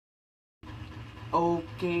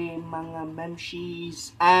Okay, mga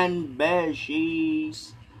memshies and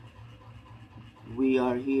beshies, we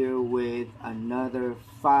are here with another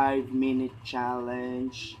 5-minute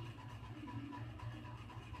challenge.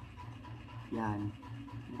 Yan,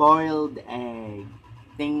 boiled egg.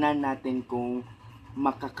 Tingnan natin kung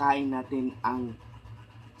makakain natin ang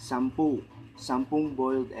 10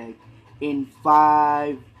 boiled egg in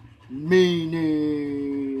 5 minutes.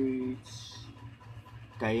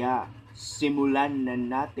 Kaya, simulan na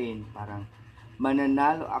natin. Parang,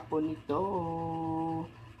 mananalo ako nito.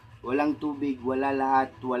 Walang tubig, wala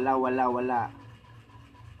lahat, wala.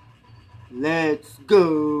 Let's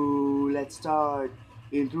go! Let's start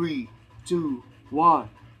in 3, 2, 1.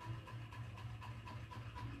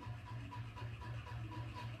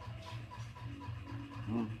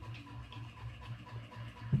 Mm.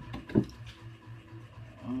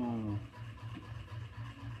 Mm.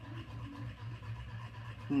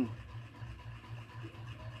 Mm.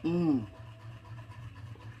 Mm.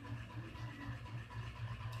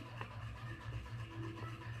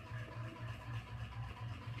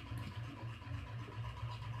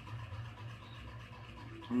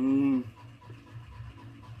 Mm.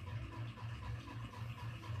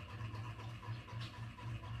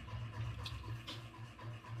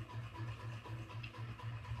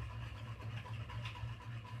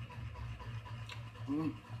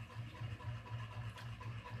 Mm.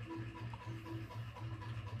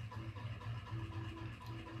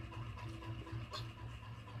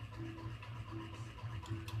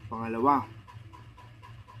 Pangalawa.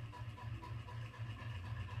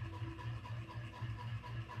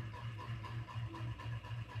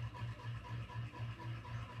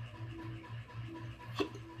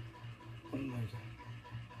 Oh my God.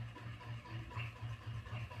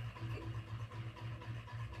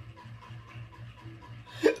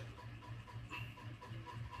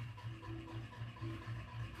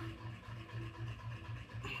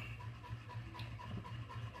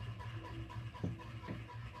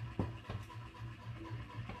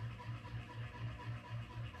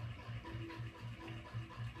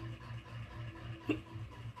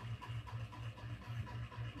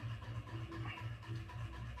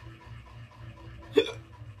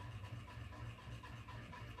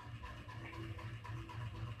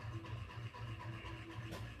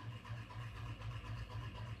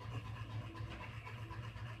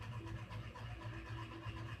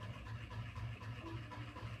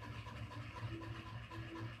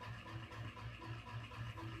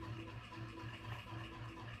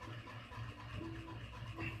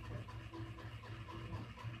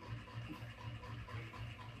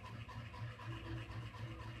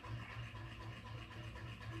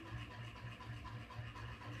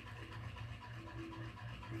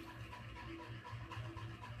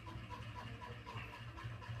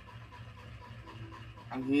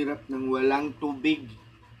 Ang hirap ng walang tubig.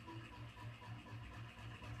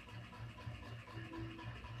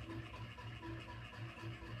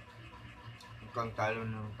 Mukhang talo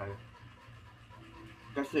naman tayo.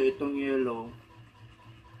 Kasi itong yellow,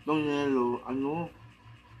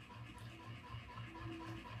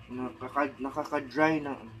 nakaka-dry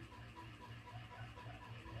na.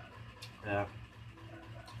 Kaya,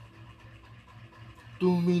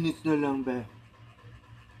 2 minutes na lang, be.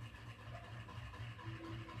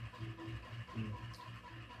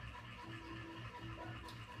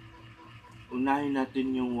 Unahin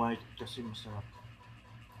natin yung white kasi masarap.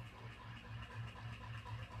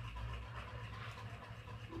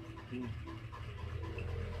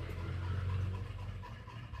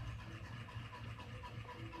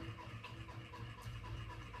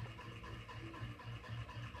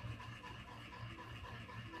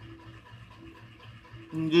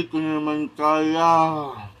 Hindi ko naman kaya.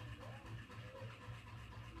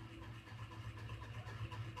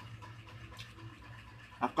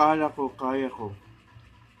 Akala ko kaya ko.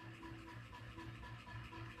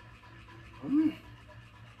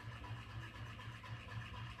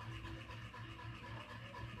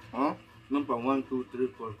 Ha? Nung pa? 1, 2, 3,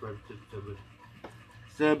 4, 5, 6, 7.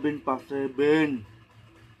 7 pa, 7.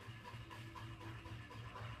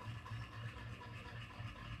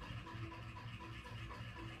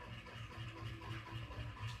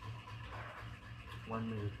 One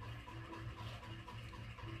minute.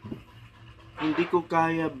 Hindi ko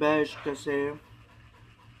kaya, besh, kasi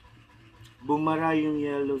bumara yung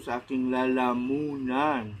yellow sa aking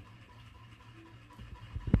lalamunan.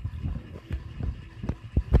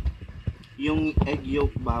 Yung egg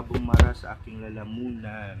yolk ba bumara sa aking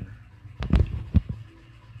lalamunan.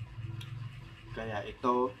 Kaya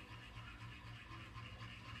ito,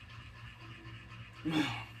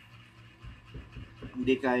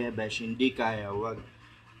 Hindi kaya, besh. Hindi kaya.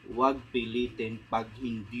 Wag pilitin pag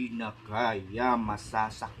hindi na kaya.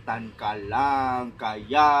 Masasaktan ka lang.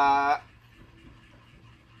 Kaya,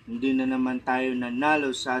 hindi na naman tayo nanalo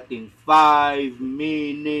sa ating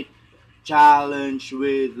 5-minute challenge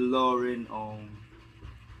with Lauren Ong.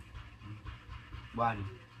 1,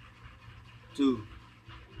 2,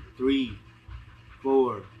 3,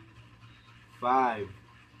 4, 5,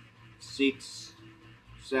 6,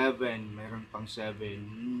 7. Meron pang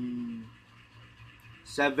 7.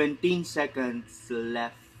 17 seconds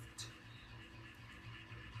left.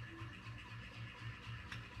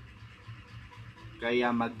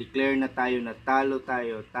 Kaya mag-declare na tayo na talo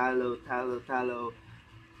tayo. Talo.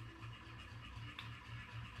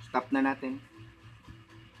 Stop na natin.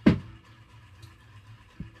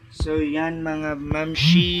 So yan mga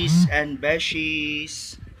mamshies and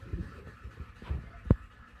beshies.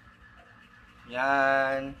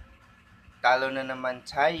 Yan. Talo na naman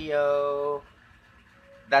tayo.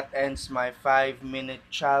 That ends my 5-minute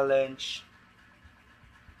challenge.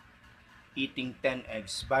 Eating 10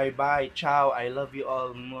 eggs. Bye. Ciao. I love you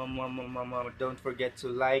all. Don't forget to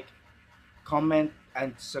like, comment,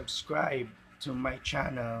 and subscribe to my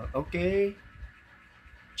channel. Okay?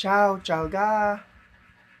 Ciao ga.